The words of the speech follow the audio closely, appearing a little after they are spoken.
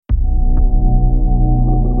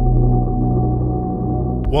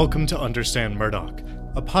Welcome to Understand Murdoch,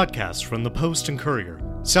 a podcast from the Post and Courier,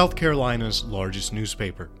 South Carolina's largest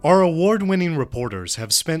newspaper. Our award-winning reporters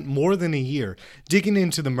have spent more than a year digging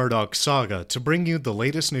into the Murdoch saga to bring you the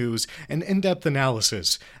latest news and in-depth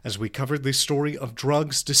analysis as we cover the story of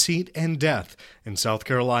drugs, deceit, and death in South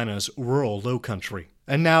Carolina's rural Lowcountry.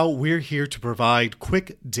 And now we're here to provide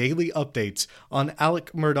quick daily updates on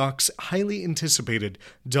Alec Murdaugh's highly anticipated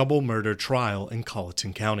double murder trial in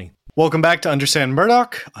Colleton County. Welcome back to Understand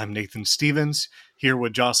Murdoch. I'm Nathan Stevens, here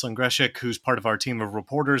with Jocelyn Greshik, who's part of our team of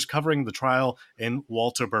reporters covering the trial in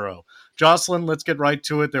Walterboro. Jocelyn, let's get right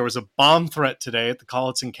to it. There was a bomb threat today at the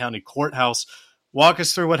Colleton County Courthouse. Walk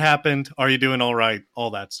us through what happened. Are you doing all right?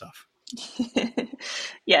 All that stuff.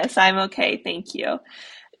 Yes, I'm okay. Thank you.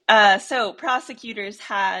 So prosecutors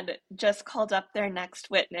had just called up their next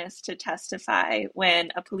witness to testify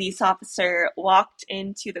when a police officer walked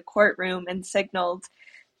into the courtroom and signaled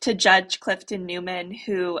to Judge Clifton Newman,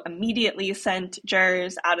 who immediately sent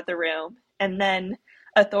jurors out of the room. And then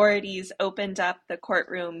authorities opened up the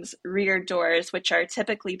courtroom's rear doors, which are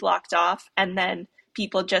typically blocked off, and then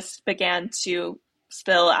people just began to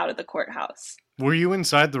spill out of the courthouse. Were you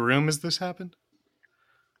inside the room as this happened?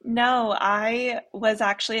 No, I was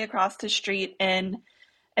actually across the street in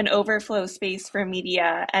an overflow space for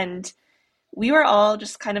media, and we were all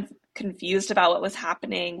just kind of confused about what was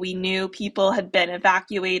happening. We knew people had been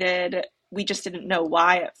evacuated. We just didn't know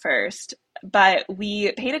why at first, but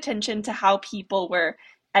we paid attention to how people were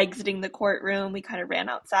exiting the courtroom. We kind of ran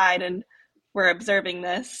outside and were observing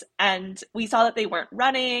this, and we saw that they weren't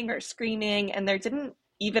running or screaming, and there didn't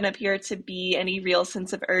even appear to be any real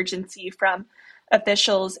sense of urgency from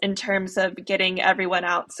officials in terms of getting everyone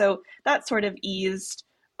out. So that sort of eased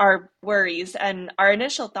our worries, and our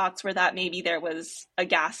initial thoughts were that maybe there was a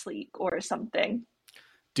gas leak or something.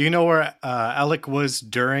 Do you know where Alec was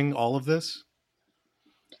during all of this?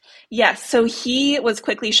 Yes, so he was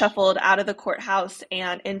quickly shuffled out of the courthouse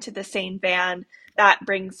and into the same van that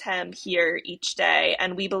brings him here each day,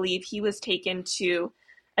 and we believe he was taken to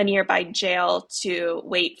a nearby jail to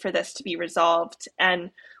wait for this to be resolved. And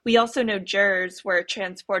we also know jurors were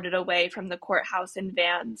transported away from the courthouse in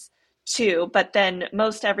vans too, but then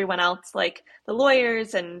most everyone else, like the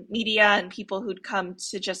lawyers and media and people who'd come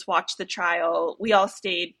to just watch the trial, we all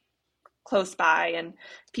stayed close by, and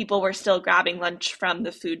people were still grabbing lunch from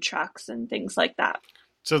the food trucks and things like that.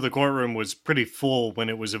 So the courtroom was pretty full when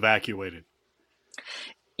it was evacuated.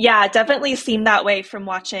 Yeah, it definitely seemed that way from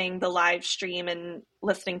watching the live stream and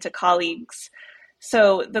listening to colleagues.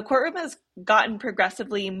 So the courtroom has gotten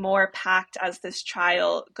progressively more packed as this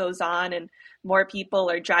trial goes on, and more people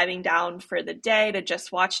are driving down for the day to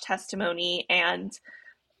just watch testimony. And,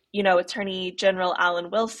 Attorney General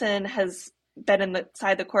Alan Wilson has been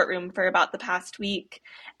inside the courtroom for about the past week.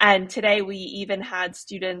 And today we even had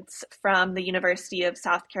students from the University of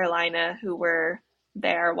South Carolina who were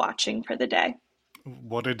there watching for the day.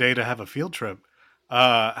 What a day to have a field trip.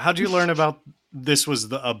 How'd you learn about this was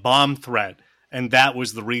a bomb threat and that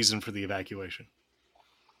was the reason for the evacuation?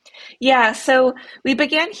 Yeah, so we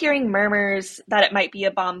began hearing murmurs that it might be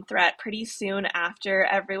a bomb threat pretty soon after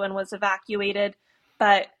everyone was evacuated,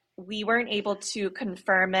 but we weren't able to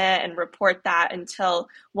confirm it and report that until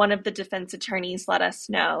one of the defense attorneys let us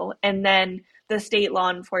know. And then the state law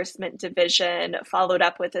enforcement division followed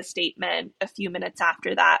up with a statement a few minutes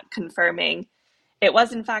after that, confirming it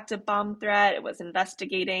was in fact a bomb threat. It was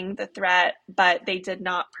investigating the threat, but they did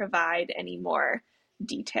not provide any more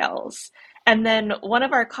details. And then one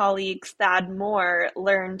of our colleagues, Thad Moore,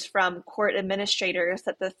 learned from court administrators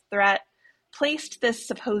that the threat placed this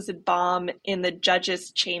supposed bomb in the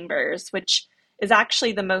judge's chambers, which is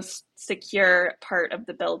actually the most secure part of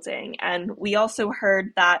the building. And we also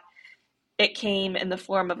heard that it came in the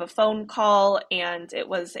form of a phone call, and it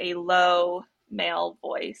was a low male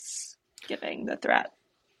voice giving the threat.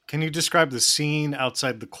 Can you describe the scene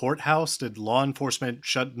outside the courthouse? Did law enforcement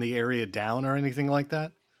shut the area down or anything like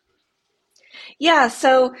that? Yeah,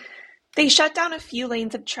 so they shut down a few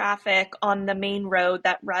lanes of traffic on the main road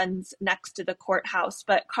that runs next to the courthouse,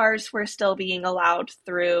 but cars were still being allowed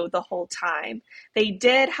through the whole time. They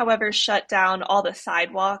did, however, shut down all the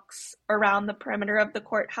sidewalks around the perimeter of the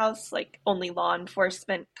courthouse, like only law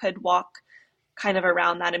enforcement could walk kind of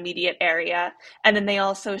around that immediate area. And then they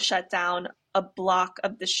also shut down a block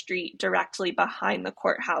of the street directly behind the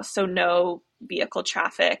courthouse, so no vehicle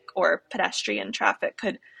traffic or pedestrian traffic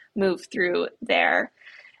could move through there.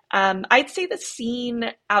 I'd say the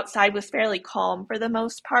scene outside was fairly calm for the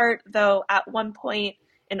most part, though at one point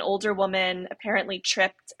an older woman apparently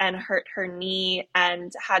tripped and hurt her knee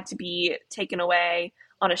and had to be taken away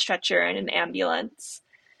on a stretcher in an ambulance.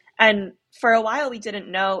 And for a while, we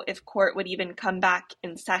didn't know if court would even come back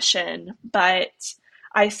in session, but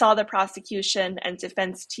I saw the prosecution and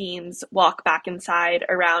defense teams walk back inside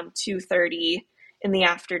around 2:30 in the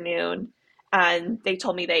afternoon, and they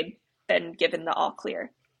told me they'd been given the all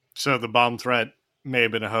clear. So the bomb threat may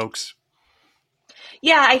have been a hoax.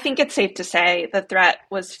 Yeah, I think it's safe to say the threat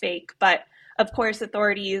was fake, but of course,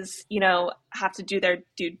 authorities, have to do their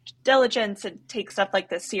due diligence and take stuff like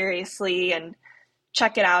this seriously and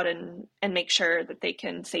check it out and make sure that they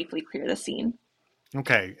can safely clear the scene.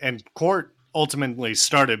 Okay, and court ultimately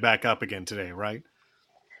started back up again today, right?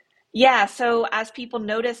 Yeah, so as people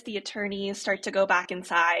noticed the attorneys start to go back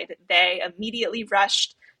inside, they immediately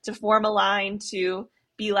rushed to form a line to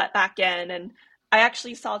be let back in. And I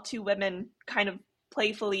actually saw two women kind of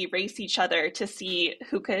playfully race each other to see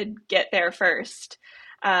who could get there first.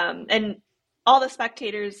 And all the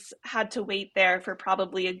spectators had to wait there for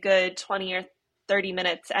probably a good 20 or 30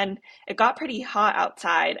 minutes. And it got pretty hot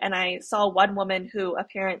outside. And I saw one woman who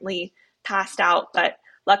apparently passed out, but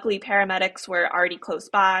luckily, paramedics were already close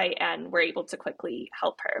by and were able to quickly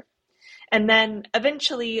help her. And then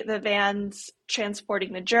eventually, the vans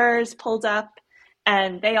transporting the jurors pulled up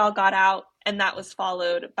and they all got out, and that was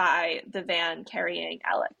followed by the van carrying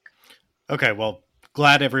Alec. Okay, well,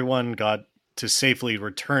 glad everyone got to safely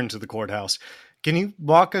return to the courthouse. Can you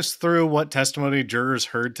walk us through what testimony jurors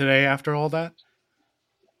heard today after all that?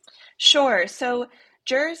 Sure. So,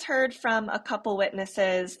 jurors heard from a couple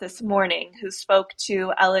witnesses this morning who spoke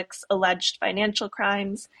to Alec's alleged financial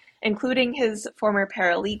crimes, including his former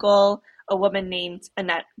paralegal, a woman named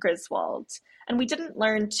Annette Griswold. And we didn't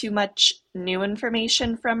learn too much new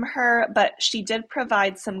information from her, but she did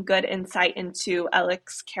provide some good insight into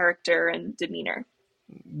Alec's character and demeanor.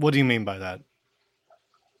 What do you mean by that?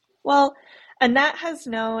 Well, Annette has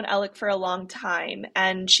known Alec for a long time,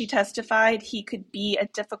 and she testified he could be a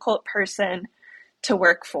difficult person to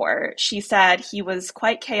work for. She said he was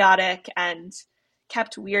quite chaotic and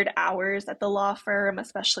kept weird hours at the law firm,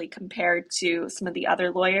 especially compared to some of the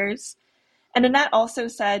other lawyers. And Annette also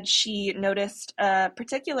said she noticed a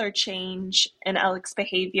particular change in Alec's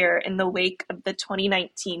behavior in the wake of the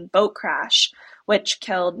 2019 boat crash, which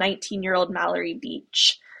killed 19-year-old Mallory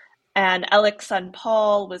Beach. And Alec's son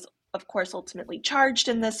Paul was, of course, ultimately charged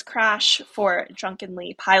in this crash for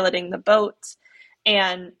drunkenly piloting the boat.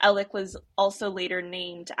 And Alec was also later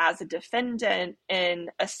named as a defendant in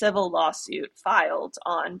a civil lawsuit filed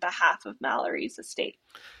on behalf of Mallory's estate.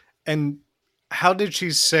 And how did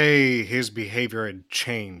she say his behavior had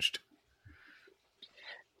changed?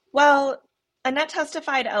 Well, Annette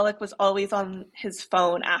testified Alec was always on his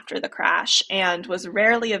phone after the crash and was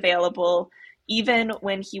rarely available, even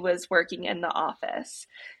when he was working in the office.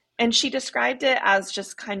 And she described it as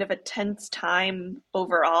just kind of a tense time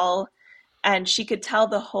overall. And she could tell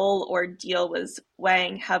the whole ordeal was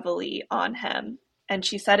weighing heavily on him. And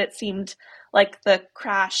she said it seemed like the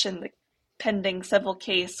crash and the pending civil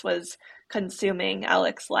case was consuming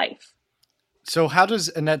Alec's life. So how does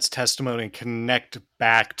Annette's testimony connect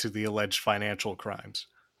back to the alleged financial crimes?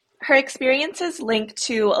 Her experiences link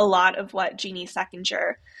to a lot of what Jeannie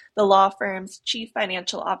Seckinger, the law firm's chief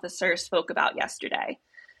financial officer, spoke about yesterday.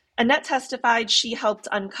 Annette testified she helped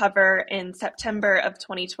uncover in September of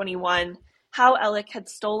 2021 how Alec had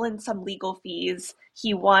stolen some legal fees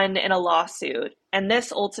he won in a lawsuit, and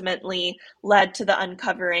this ultimately led to the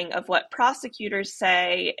uncovering of what prosecutors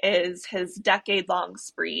say is his decade-long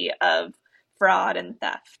spree of fraud and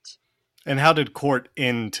theft. And how did court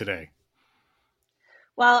end today?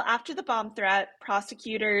 Well, after the bomb threat,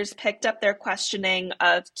 prosecutors picked up their questioning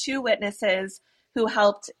of two witnesses who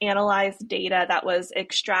helped analyze data that was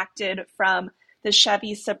extracted from the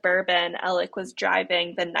Chevy Suburban Alec was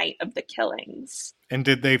driving the night of the killings. And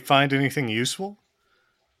did they find anything useful?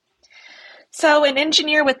 So an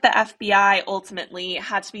engineer with the FBI ultimately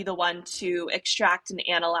had to be the one to extract and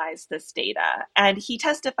analyze this data. And he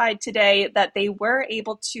testified today that they were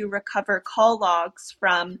able to recover call logs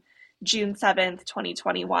from June 7th,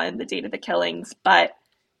 2021, the date of the killings, but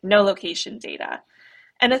no location data.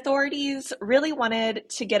 And authorities really wanted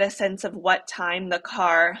to get a sense of what time the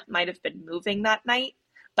car might have been moving that night,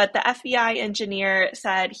 but the FBI engineer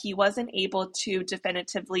said he wasn't able to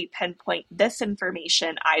definitively pinpoint this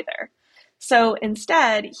information either. So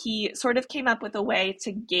instead, he sort of came up with a way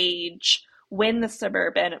to gauge when the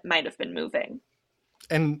Suburban might have been moving.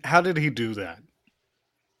 And how did he do that?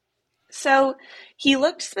 So he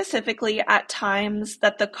looked specifically at times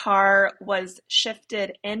that the car was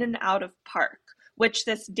shifted in and out of park, which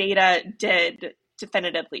this data did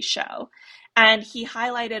definitively show. And he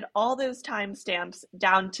highlighted all those timestamps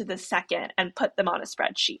down to the second and put them on a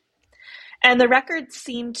spreadsheet. And the records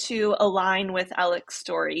seem to align with Alec's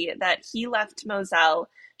story that he left Moselle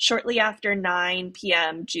shortly after 9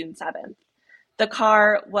 p.m. June 7th. The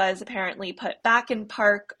car was apparently put back in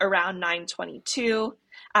park around 9:22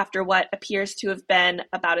 after what appears to have been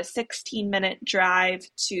about a 16-minute drive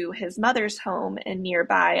to his mother's home in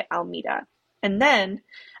nearby Almeda. And then,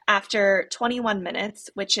 after 21 minutes,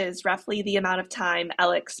 which is roughly the amount of time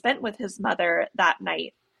Alec spent with his mother that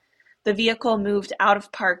night, the vehicle moved out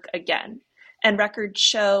of park again. And records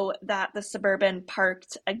show that the Suburban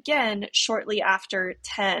parked again shortly after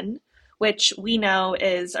 10, which we know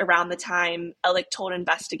is around the time Alec told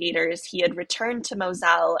investigators he had returned to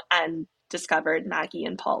Moselle and discovered Maggie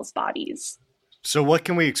and Paul's bodies. So what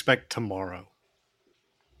can we expect tomorrow?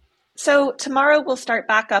 So tomorrow we'll start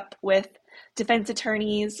back up with defense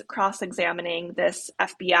attorneys cross-examining this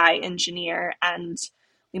FBI engineer, and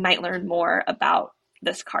we might learn more about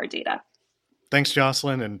this car data. Thanks,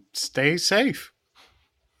 Jocelyn, and stay safe.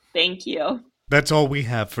 Thank you. That's all we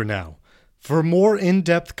have for now. For more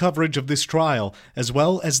in-depth coverage of this trial, as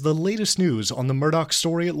well as the latest news on the Murdaugh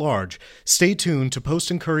story at large, stay tuned to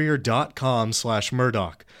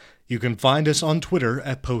postandcourier.com/Murdaugh. You can find us on Twitter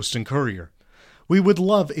at Post and Courier. We would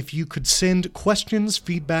love if you could send questions,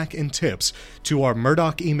 feedback, and tips to our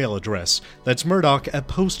Murdaugh email address. That's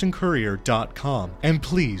murdaugh@postandcourier.com. And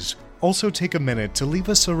please, also take a minute to leave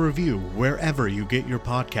us a review wherever you get your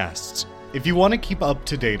podcasts. If you want to keep up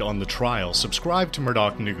to date on the trial, subscribe to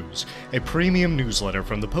Murdaugh News, a premium newsletter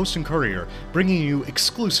from the Post and Courier, bringing you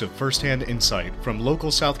exclusive first-hand insight from local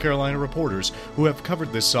South Carolina reporters who have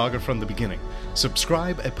covered this saga from the beginning.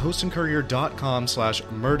 Subscribe at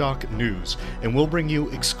postandcourier.com/Murdaugh News, and we'll bring you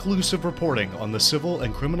exclusive reporting on the civil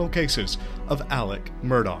and criminal cases of Alec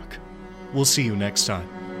Murdaugh. We'll see you next time.